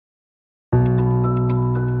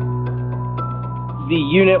the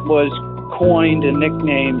unit was coined and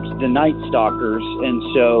nicknamed the Night Stalkers, and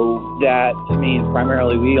so that means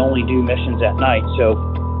primarily we only do missions at night. So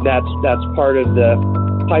that's part of the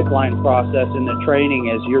pipeline process in the training.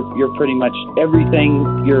 Is you're pretty much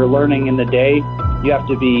everything you're learning in the day, you have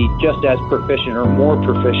to be just as proficient or more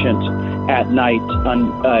proficient at night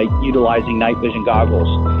on utilizing night vision goggles.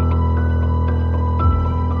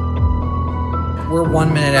 We're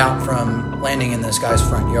 1 minute out from landing in this guy's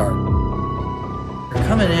front yard. You're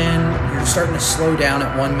coming in, you're starting to slow down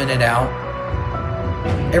at 1 minute out.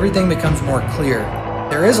 Everything becomes more clear.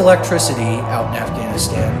 There is electricity out in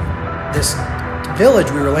Afghanistan. This village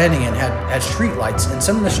we were landing in had street lights, and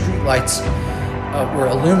some of the street lights were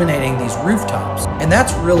illuminating these rooftops. And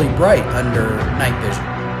that's really bright under night vision.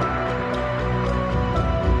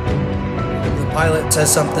 The pilot says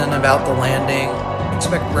something about the landing,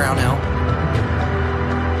 expect brownout.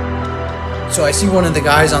 So I see one of the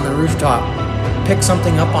guys on the rooftop pick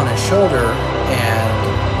something up on his shoulder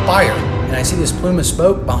and fire. And I see this plume of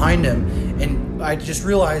smoke behind him, and I just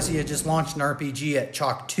realized he had just launched an RPG at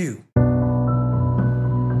Chalk 2.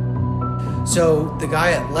 So the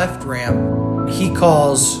guy at left ramp, he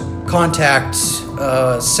calls contact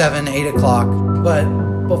 7, 8 o'clock. But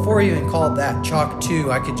before he even called that, Chalk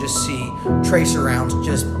 2, I could just see tracer rounds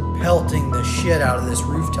just pelting the shit out of this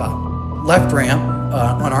rooftop. Left ramp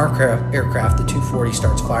on our aircraft, the 240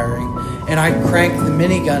 starts firing, and I crank the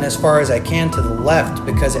minigun as far as I can to the left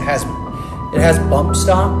because it has bump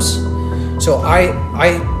stops. So I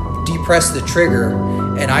depress the trigger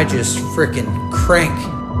and I just frickin' crank.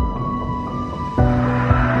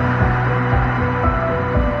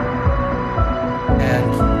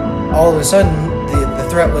 And all of a sudden the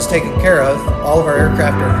threat was taken care of. All of our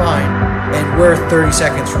aircraft are fine, and we're 30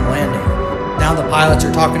 seconds from landing. Now the pilots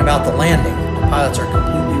are talking about the landing. The pilots are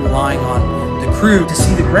completely relying on the crew to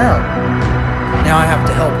see the ground. Now I have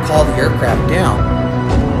to help call the aircraft down.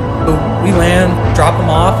 So we land, drop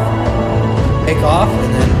them off, take off,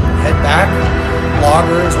 and then head back.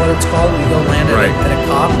 Logger is what it's called. We go land at a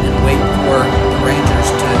cop and wait